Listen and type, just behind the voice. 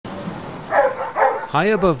High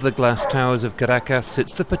above the glass towers of Caracas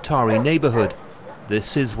sits the Petare neighborhood.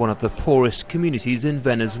 This is one of the poorest communities in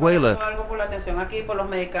Venezuela.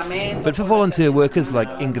 But for volunteer workers like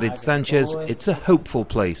Ingrid Sanchez, it's a hopeful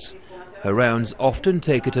place. Her rounds often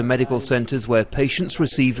take her to medical centres where patients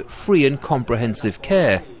receive free and comprehensive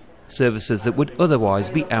care, services that would otherwise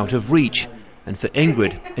be out of reach. And for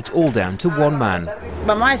Ingrid, it's all down to one man.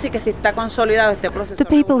 The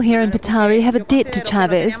people here in Petare have a debt to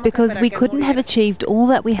Chavez because we couldn't have achieved all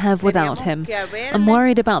that we have without him. I'm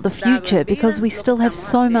worried about the future because we still have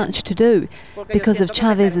so much to do. Because of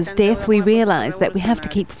Chavez's death, we realise that we have to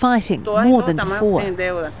keep fighting more than before.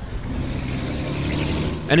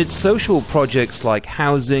 And it's social projects like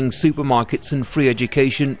housing, supermarkets and free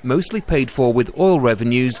education, mostly paid for with oil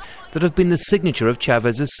revenues, that have been the signature of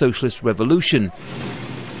Chavez's socialist revolution.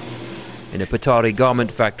 In a Petare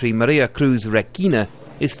garment factory, Maria Cruz Requina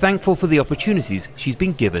is thankful for the opportunities she's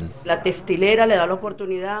been given.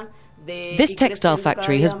 This textile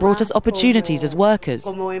factory has brought us opportunities as workers.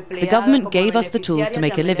 The government gave us the tools to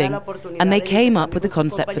make a living, and they came up with the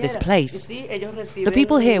concept for this place. The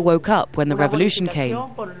people here woke up when the revolution came.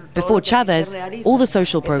 Before Chavez, all the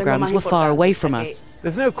social programs were far away from us.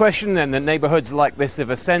 There's no question then that neighbourhoods like this have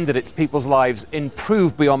ascended its people's lives,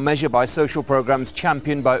 improved beyond measure by social programs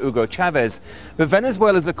championed by Hugo Chavez. But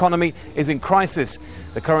Venezuela's economy is in crisis.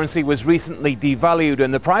 The currency was recently devalued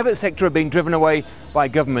and the private sector are being driven away by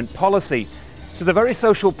government policy. So the very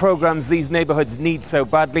social programs these neighbourhoods need so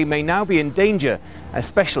badly may now be in danger,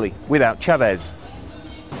 especially without Chavez.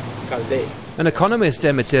 An economist,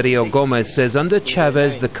 Emeterio Gomez, says under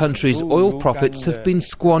Chavez the country's oil profits have been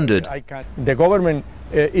squandered. The government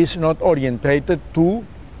is not orientated to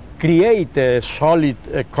create a solid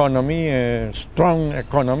economy, a strong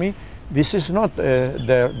economy. This is not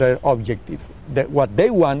their objective. What they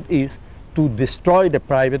want is to destroy the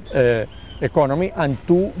private economy and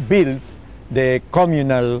to build the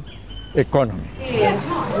communal economy.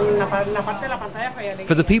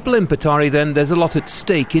 For the people in Petare then, there's a lot at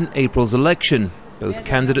stake in April's election. Both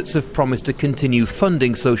candidates have promised to continue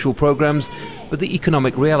funding social programs, but the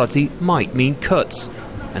economic reality might mean cuts,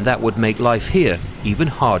 and that would make life here even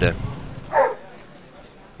harder.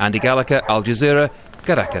 Andy Gallacher, Al Jazeera,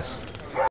 Caracas.